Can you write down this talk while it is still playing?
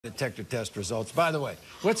Detector test results. By the way,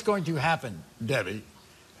 what's going to happen, Debbie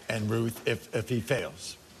and Ruth, if he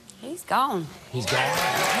fails? He's gone. He's gone? He's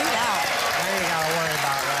out. You ain't gotta worry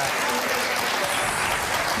about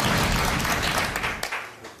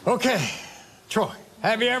that. Okay, Troy,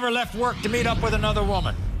 have you ever left work to meet up with another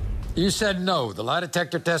woman? You said no. The lie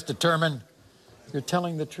detector test determined you're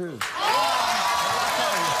telling the truth. What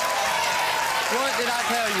did I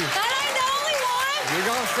tell you? That ain't the only one. You're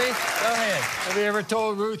gonna see? Go ahead. Have you ever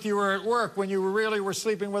told Ruth you were at work when you really were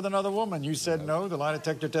sleeping with another woman? You said no. The lie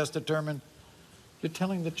detector test determined you're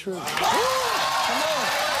telling the truth. Come on. Yeah.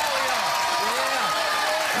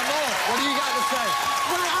 Come on. What do you got to say?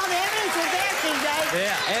 Well, all the evidence is there, TJ.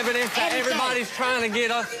 Yeah, evidence that everybody's trying to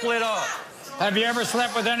get us split up. Have you ever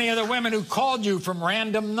slept with any other women who called you from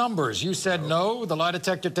random numbers? You said no. The lie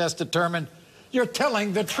detector test determined you're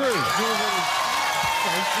telling the truth.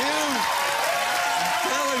 Thank you. I'm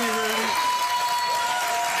telling you, Rudy.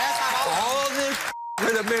 All this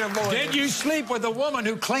could have been avoided. Did you sleep with a woman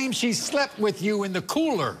who claims she slept with you in the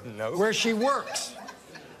cooler where she works?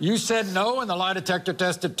 You said no, and the lie detector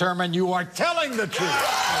test determined you are telling the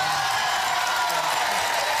truth.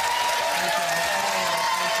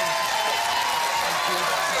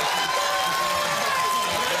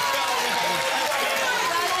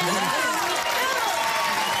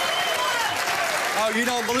 Oh, you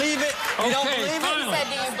don't believe it? You don't believe it? Finally. Said,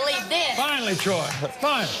 do you believe this? Finally, Troy.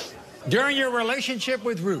 Finally. During your relationship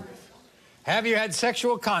with Ruth, have you had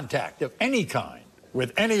sexual contact of any kind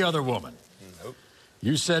with any other woman? Nope.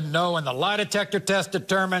 You said no, and the lie detector test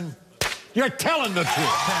determined you're telling the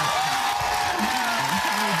truth.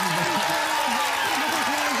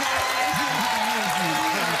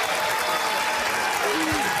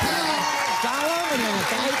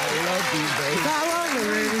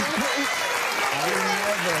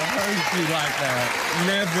 You like that.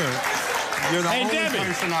 Never. You're the only Debbie.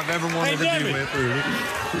 person I've ever wanted to Debbie. be with, Rudy.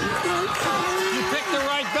 You picked the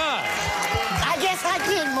right guy. I guess I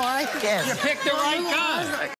did, Maury. You picked the right guy.